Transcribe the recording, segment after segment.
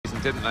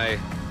didn't they,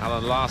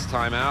 Alan, last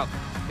time out?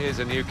 Here's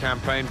a new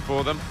campaign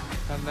for them,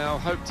 and they'll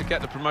hope to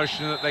get the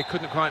promotion that they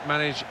couldn't quite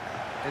manage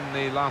in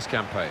the last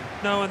campaign.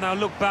 No, and they'll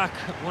look back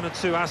at one or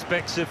two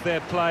aspects of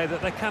their play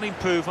that they can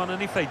improve on,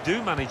 and if they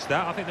do manage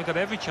that, I think they've got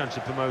every chance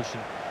of promotion.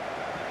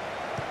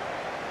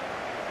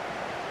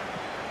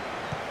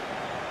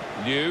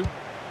 Liu,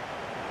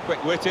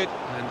 quick-witted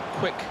and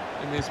quick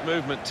in his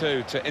movement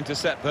too to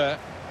intercept there.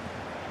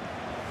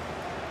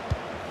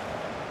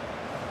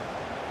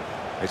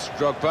 It's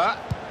Drogba.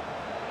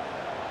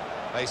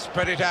 They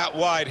spread it out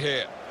wide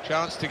here.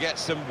 Chance to get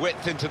some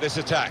width into this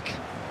attack.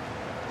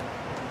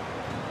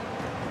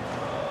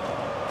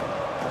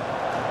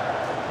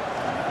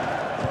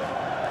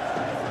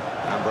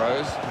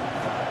 Ambrose.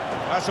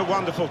 That's a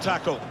wonderful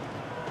tackle.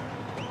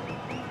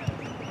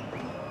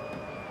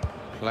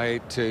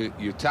 Played to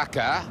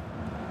Yutaka.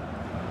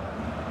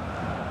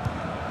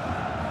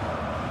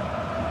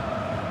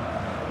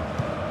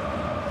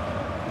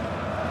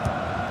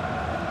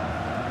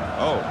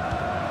 Oh.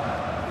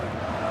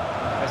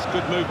 That's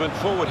good movement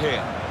forward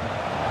here.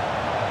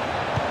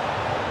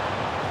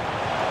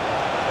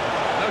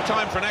 No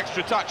time for an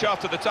extra touch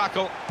after the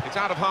tackle. It's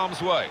out of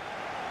harm's way.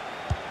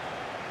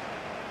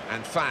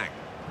 And Fang.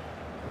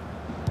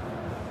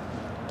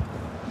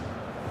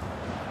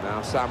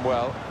 Now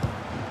Samuel.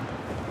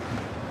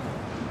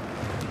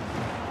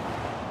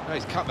 Oh,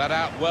 he's cut that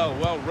out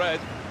well read.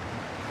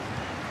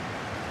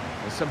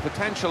 There's some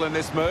potential in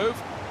this move.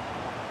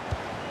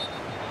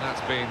 And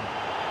that's been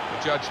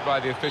judged by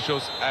the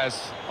officials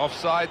as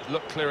offside.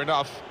 Looked clear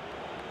enough.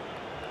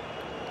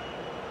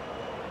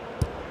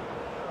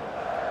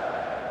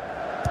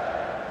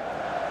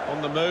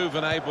 On the move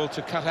and able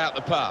to cut out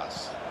the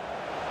pass.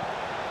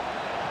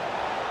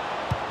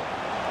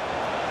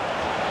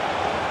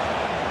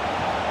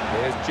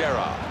 Here's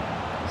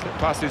Gerrard. Slipped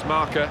past his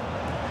marker.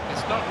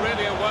 It's not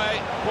really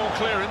away. Poor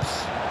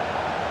clearance.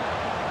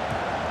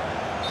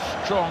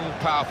 Strong,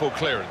 powerful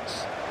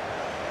clearance.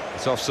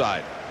 It's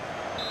offside.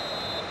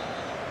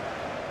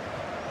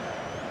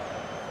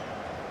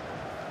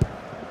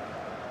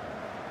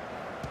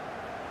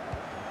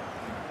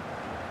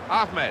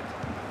 Ahmed.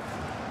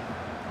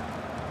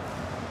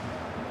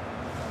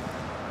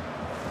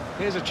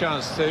 Here's a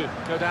chance to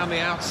go down the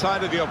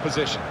outside of the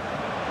opposition.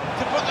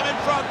 To put them in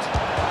front.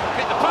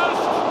 Hit the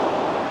post.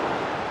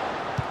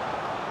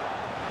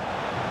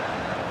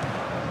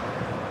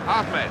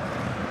 Ahmed.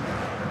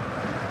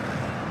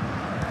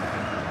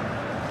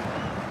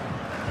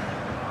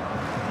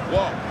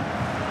 Whoa.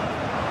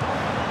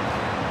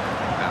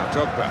 Now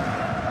Drogba.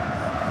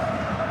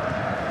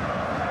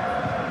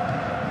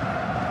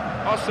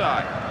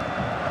 Offside.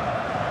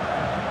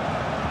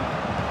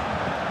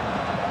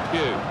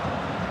 Hugh.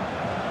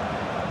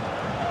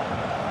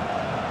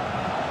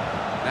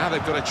 Now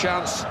they've got a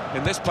chance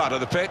in this part of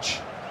the pitch.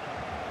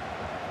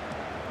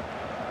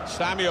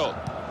 Samuel.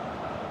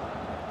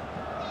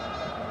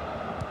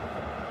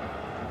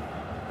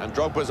 And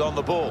Drogba's on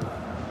the ball.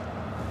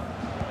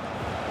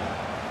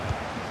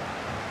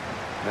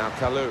 Now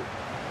Kalou.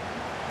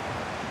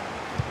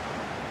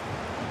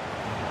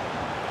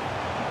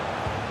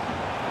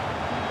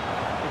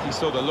 I think he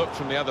saw the look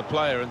from the other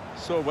player and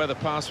saw where the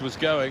pass was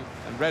going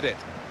and read it.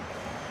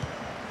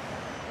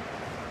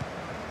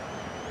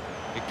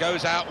 It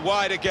goes out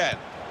wide again.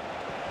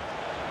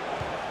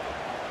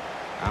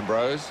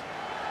 Ambrose.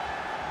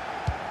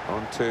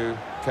 On to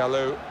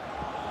Kalou.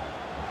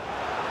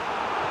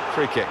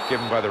 Free kick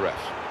given by the ref.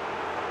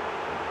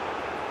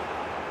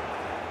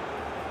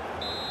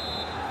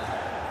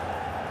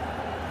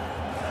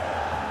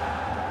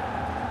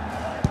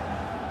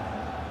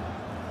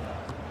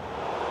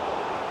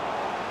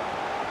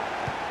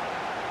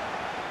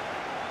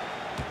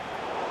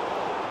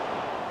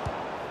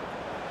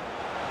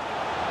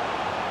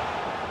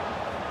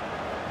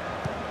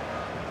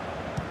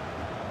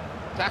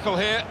 Tackle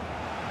here.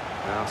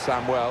 Now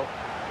Samuel.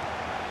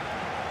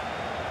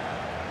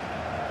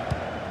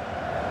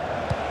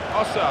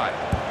 Offside.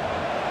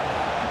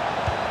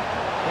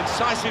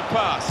 Incisive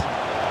pass.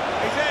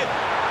 He's in.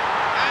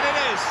 And it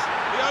is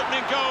the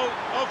opening goal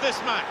of this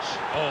match.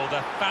 Oh,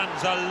 the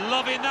fans are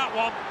loving that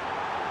one.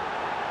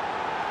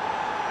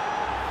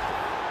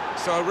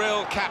 So a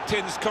real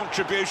captain's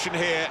contribution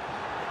here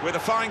with a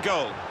fine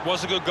goal.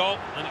 Was a good goal,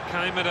 and it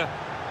came at a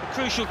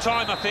crucial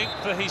time, I think,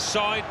 for his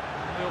side.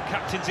 Real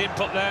captain's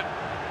input there.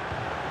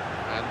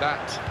 And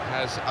that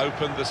has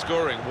opened the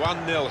scoring.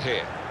 1-0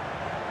 here.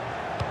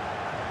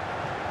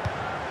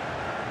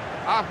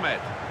 Ahmed.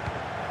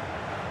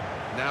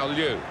 Now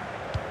Liu.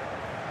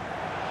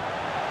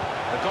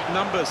 They've got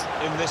numbers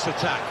in this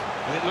attack,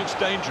 and it looks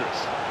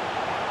dangerous.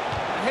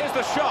 And here's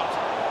the shot.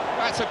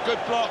 That's a good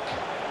block.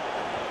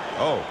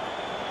 Oh.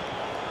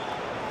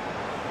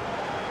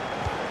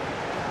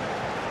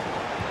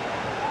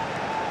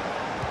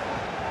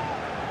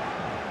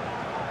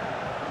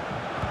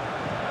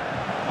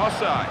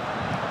 Offside.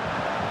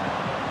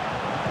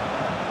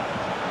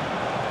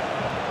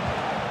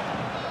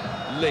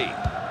 Lee.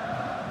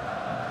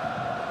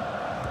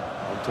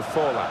 On to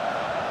Forlan.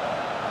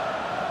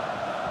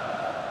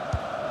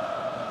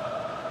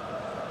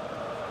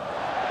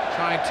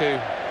 Trying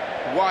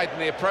to widen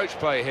the approach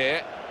play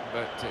here,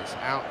 but it's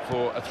out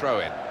for a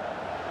throw-in.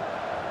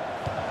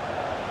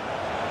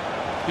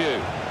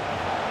 Pugh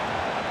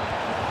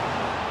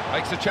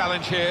makes the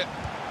challenge here.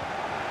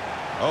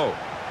 Oh.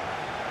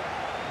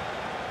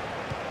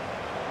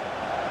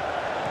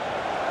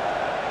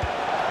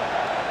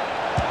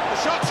 The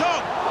shot's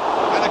on!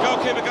 And the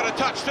goalkeeper got a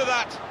touch to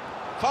that.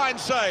 Fine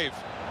save.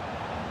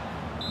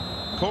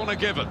 Corner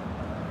given.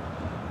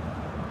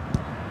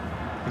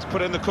 He's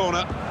put in the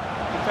corner.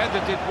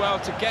 Defender did well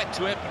to get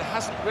to it, but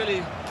hasn't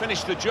really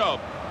finished the job.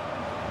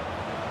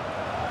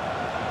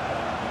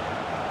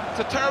 It's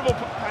a terrible...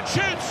 and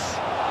shoots!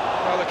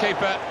 Well, the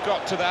keeper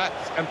got to that,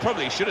 and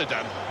probably should have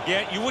done.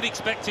 Yeah, you would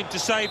expect him to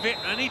save it,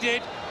 and he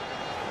did.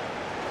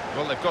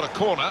 Well, they've got a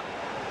corner.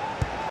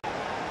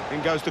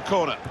 In goes the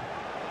corner.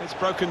 It's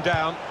broken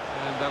down,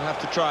 and they'll have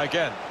to try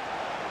again.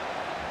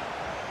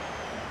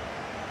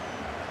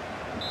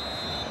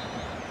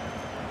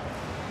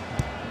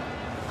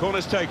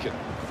 Corner's taken.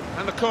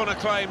 And the corner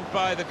claimed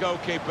by the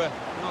goalkeeper.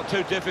 Not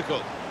too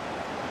difficult.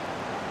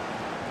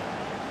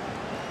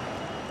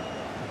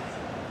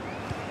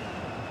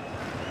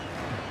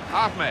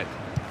 Ahmed.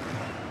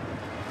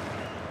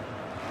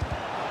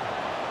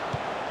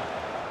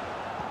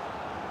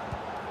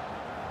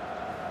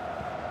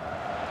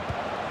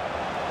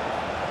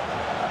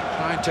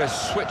 Trying to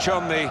switch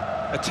on the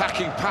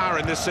attacking power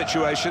in this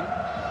situation.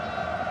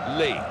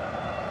 Lee.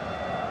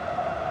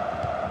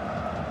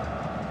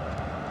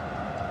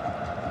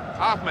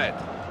 Ahmed.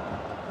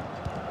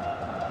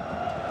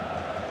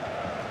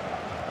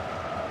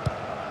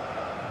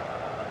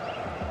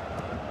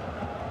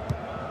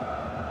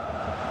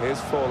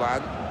 Here's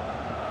Forlan.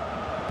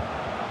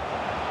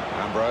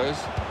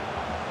 Ambrose.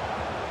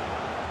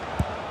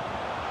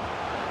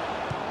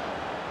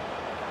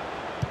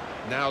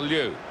 Now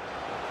Liu.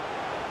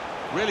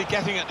 Really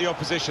getting at the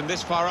opposition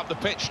this far up the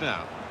pitch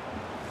now.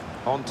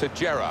 On to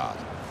Gerrard.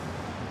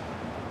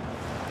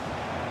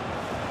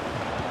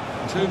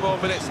 2 more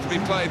minutes to be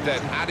played then,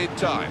 added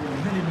time.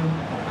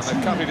 And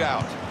they've cut it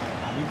out.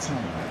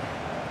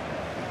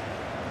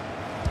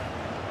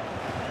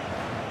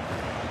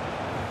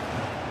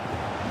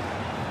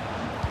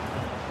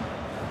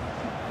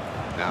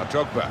 Now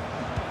Drogba,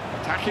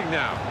 attacking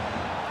now.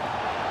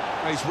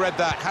 He's read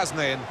that,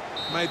 hasn't he, and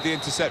made the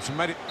interception.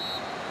 Made it.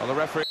 Well, the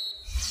referee...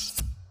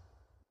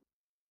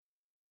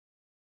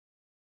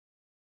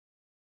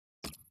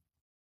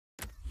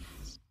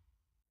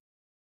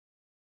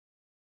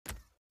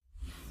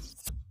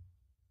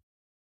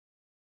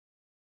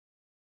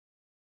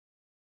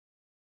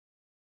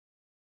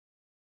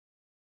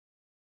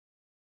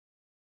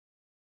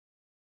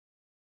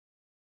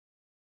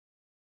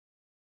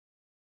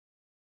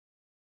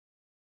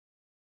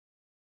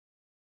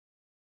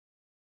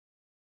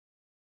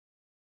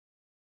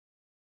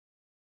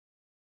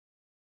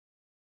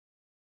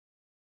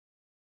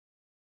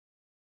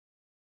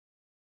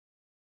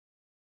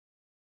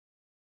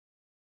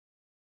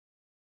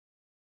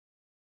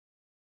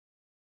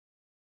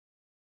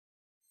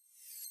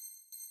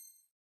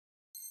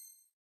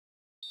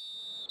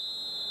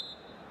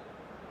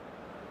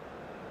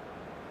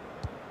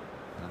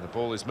 And the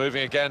ball is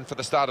moving again for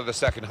the start of the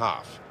second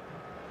half.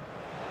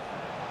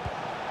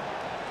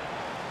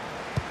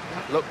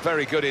 That looked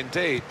very good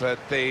indeed, but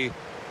the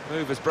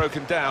move has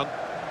broken down.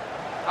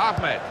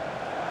 Ahmed.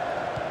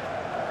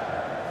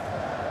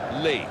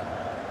 Lee.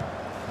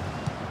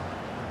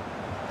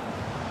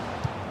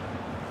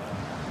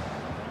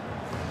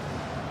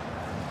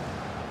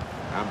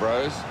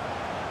 Ambrose.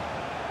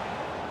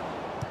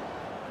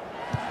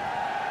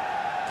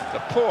 It's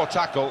a poor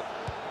tackle,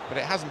 but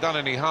it hasn't done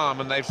any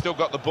harm, and they've still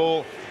got the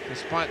ball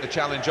despite the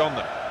challenge on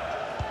them.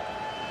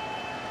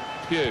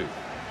 Pugh.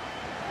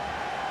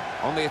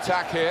 On the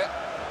attack here.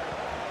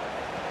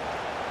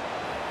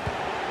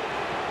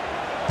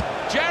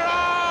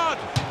 Gerrard!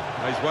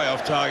 He's way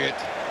off target.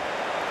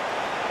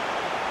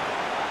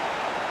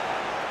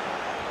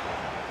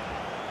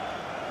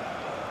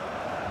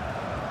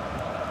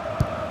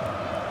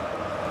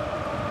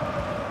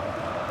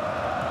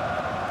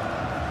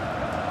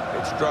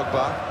 It's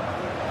Drogba.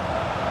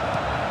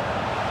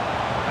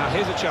 Now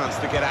here's a chance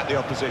to get at the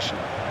opposition.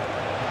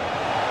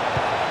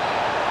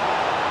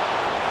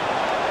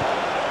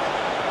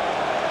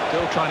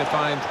 Still trying to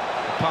find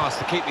a pass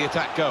to keep the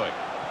attack going.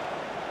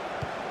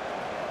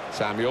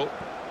 Samuel.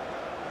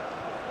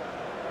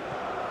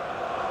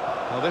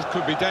 Well, this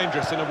could be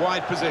dangerous in a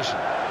wide position.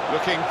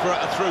 Looking for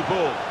a through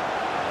ball.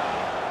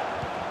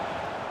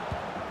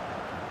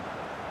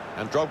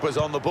 And Drogba's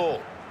on the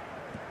ball.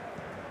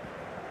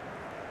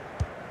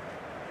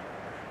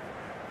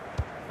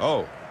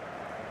 Oh.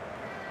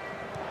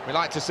 We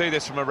like to see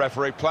this from a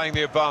referee, playing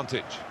the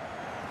advantage.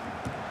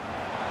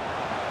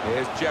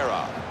 Here's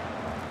Gerrard.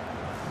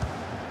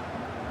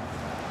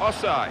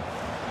 Offside.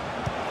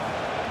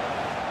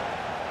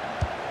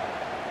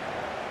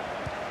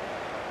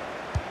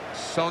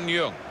 Son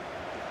Heung.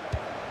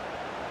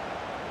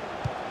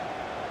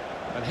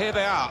 And here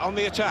they are on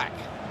the attack.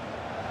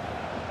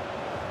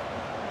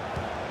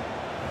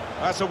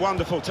 That's a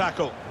wonderful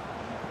tackle.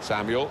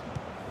 Samuel.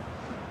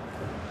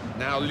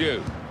 Now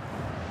Liu.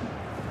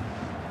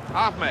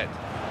 Ahmed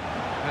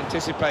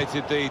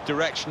anticipated the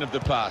direction of the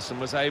pass and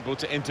was able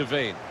to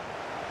intervene.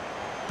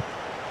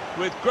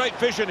 With great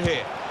vision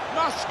here.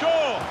 Must score!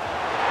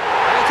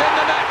 And it's in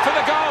the net for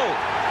the goal!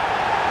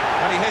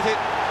 When he hit it,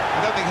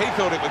 I don't think he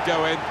thought it would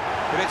go in,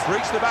 but it's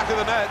reached the back of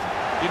the net.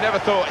 You never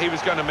thought he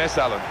was going to miss,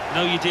 Alan.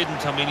 No, you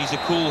didn't. I mean, he's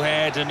a cool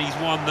head, and he's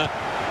one that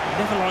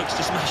never likes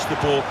to smash the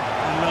ball.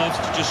 He loves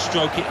to just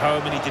stroke it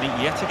home, and he did it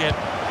yet again.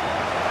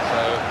 So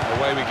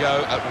away we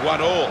go at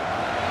 1-1.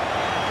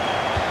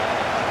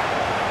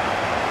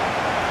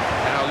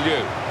 Now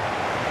Liu.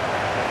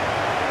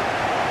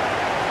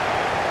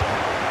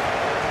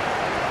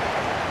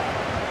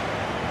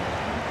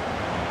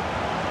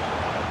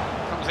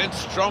 Comes in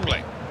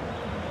strongly.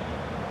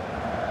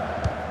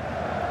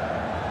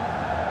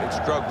 It's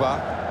Drogba.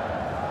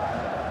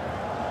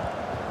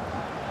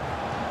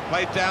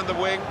 Played down the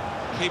wing,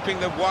 keeping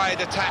the wide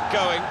attack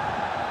going.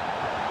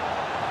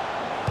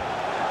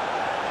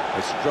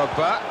 It's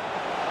Drogba.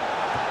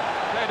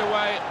 Played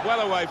away,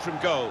 well away from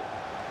goal.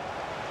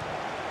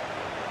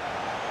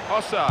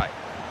 Osai.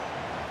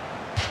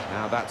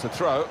 Now that's a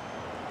throw.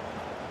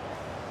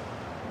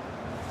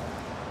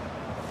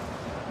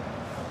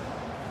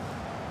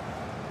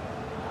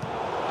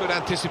 Good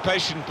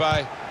anticipation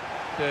by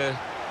the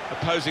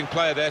opposing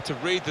player there to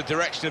read the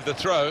direction of the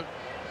throw.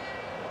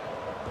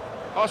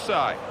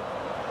 Osai.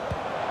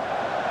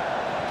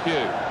 Pugh.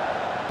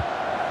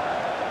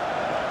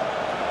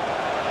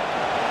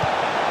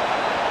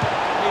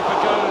 Keeper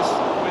goes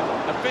with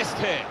a fist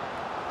here.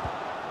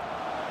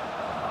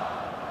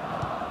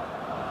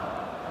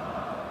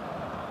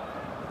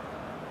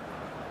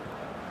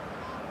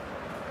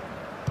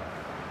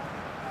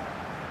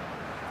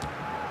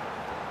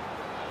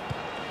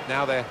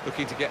 Now they're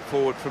looking to get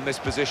forward from this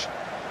position.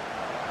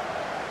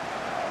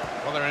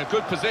 Well, they're in a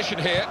good position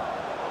here.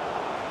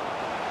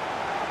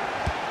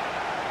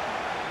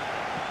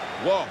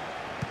 Wong.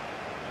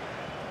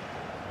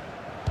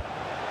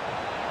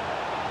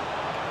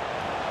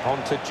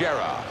 On to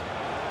Gerrard.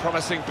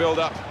 Promising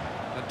build-up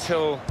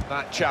until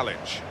that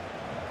challenge.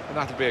 And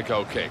that'll be a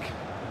goal kick.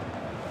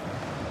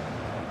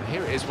 And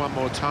here it is one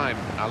more time,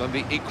 Alan,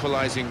 the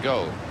equalising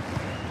goal.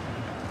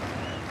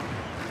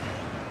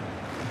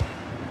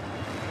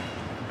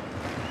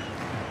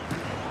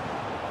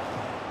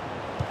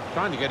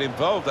 Trying to get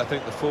involved, I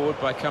think, the forward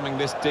by coming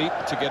this deep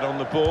to get on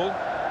the ball.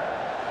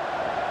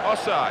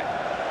 Osai.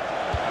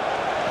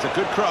 It's a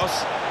good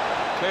cross.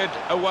 Cleared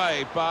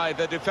away by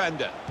the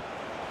defender.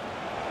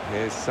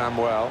 Here's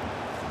Samuel.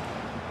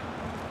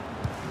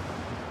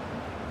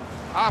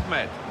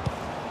 Ahmed.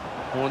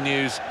 More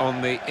news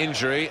on the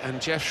injury,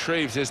 and Geoff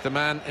Shreeves is the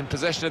man in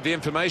possession of the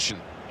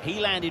information. He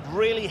landed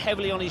really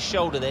heavily on his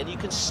shoulder then. You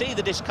can see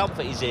the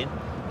discomfort he's in,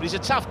 but he's a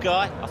tough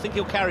guy. I think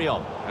he'll carry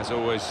on. As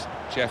always,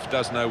 Geoff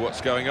does know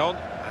what's going on,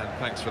 and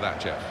thanks for that,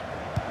 Geoff.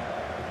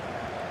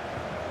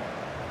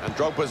 And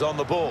Drogba's on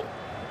the ball.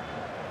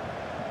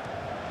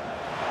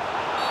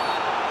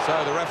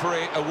 So the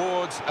referee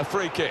awards a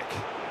free kick.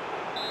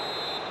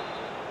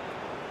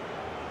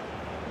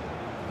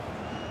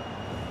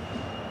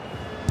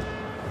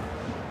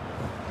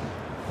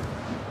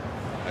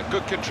 A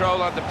good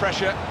control under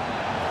pressure.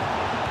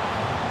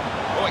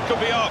 Oh, it could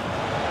be on.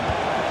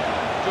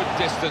 Good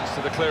distance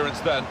to the clearance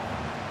then.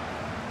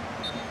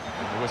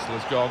 And the whistle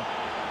has gone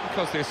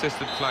because the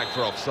assistant flagged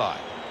for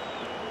offside.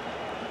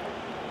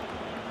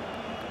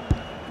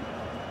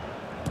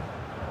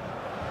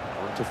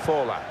 On to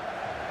Forlan.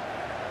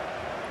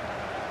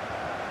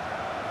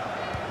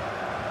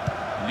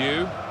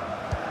 Liu.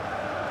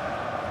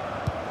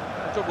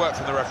 Good work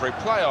from the referee.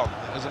 Play on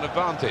as an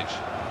advantage.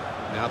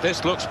 Now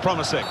this looks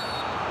promising.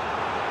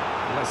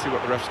 Let's see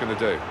what the ref's going to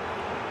do.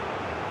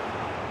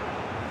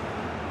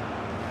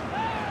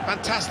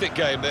 Fantastic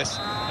game this,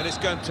 and it's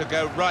going to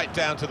go right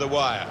down to the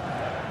wire.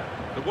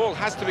 The ball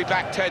has to be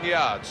back 10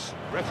 yards.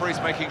 Referee's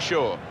making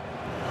sure.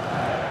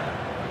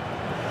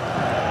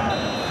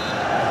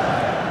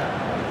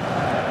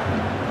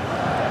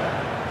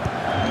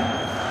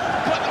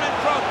 Put them in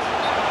front.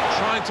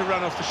 Trying to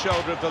run off the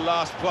shoulder of the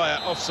last player,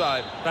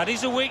 offside. That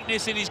is a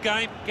weakness in his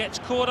game. Gets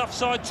caught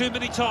offside too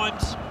many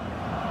times.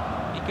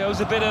 He goes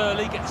a bit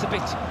early, gets a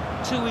bit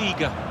too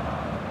eager.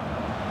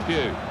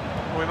 Pugh.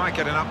 We might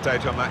get an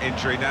update on that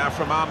injury now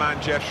from our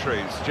man Geoff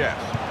Shreeves. Geoff.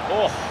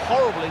 Oh,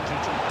 horrible injury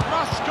to him.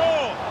 Must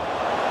score!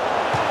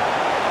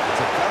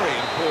 It's a very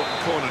important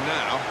corner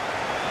now.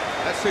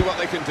 Let's see what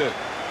they can do.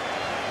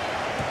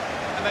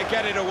 And they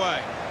get it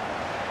away.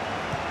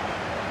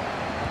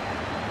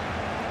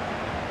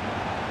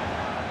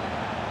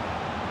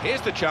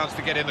 Here's the chance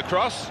to get in the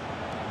cross.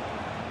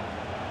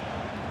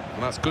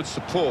 And that's good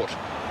support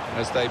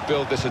as they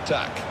build this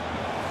attack.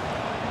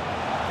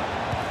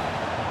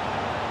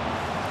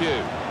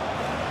 Pugh.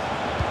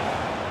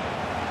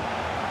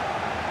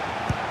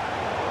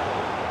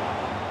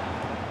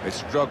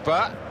 It's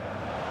Drogba.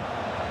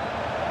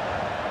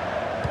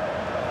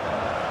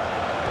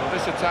 Well,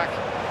 this attack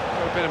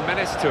got a bit of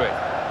menace to it.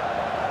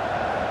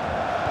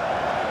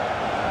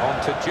 On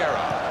to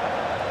Gerrard.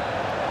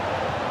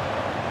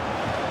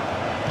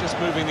 just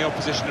moving the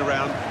opposition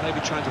around, maybe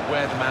trying to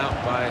wear them out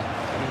by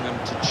getting them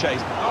to chase.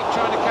 Not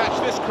trying to catch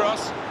this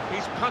cross,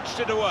 he's punched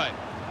it away.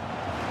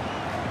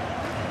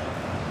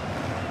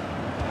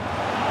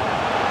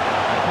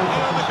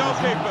 Oh, the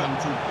goalkeeper,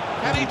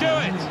 can he do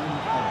it?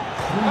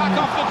 Back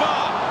off the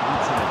bar.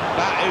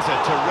 That is a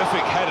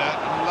terrific header,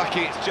 and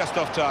lucky it's just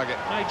off target.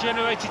 They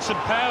generated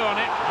some power on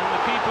it, and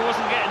the keeper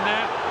wasn't getting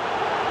there.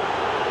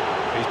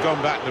 He's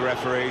gone back, the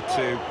referee,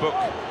 to book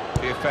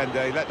the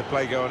offender. He let the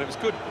play go on. It was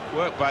good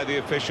work by the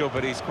official,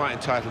 but he's quite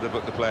entitled to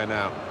book the player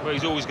now. Well,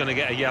 he's always going to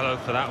get a yellow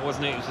for that,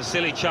 wasn't it? It was a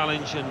silly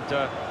challenge, and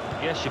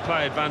yes, you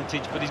play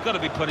advantage, but he's got to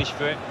be punished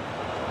for it.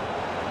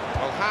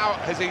 Well, how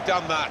has he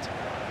done that?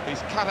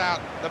 He's cut out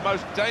the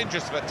most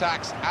dangerous of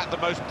attacks at the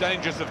most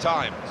dangerous of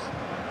times.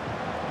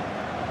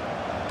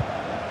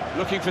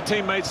 Looking for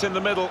teammates in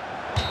the middle.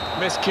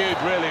 Miscued,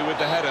 really, with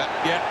the header.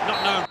 Yeah,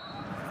 not known.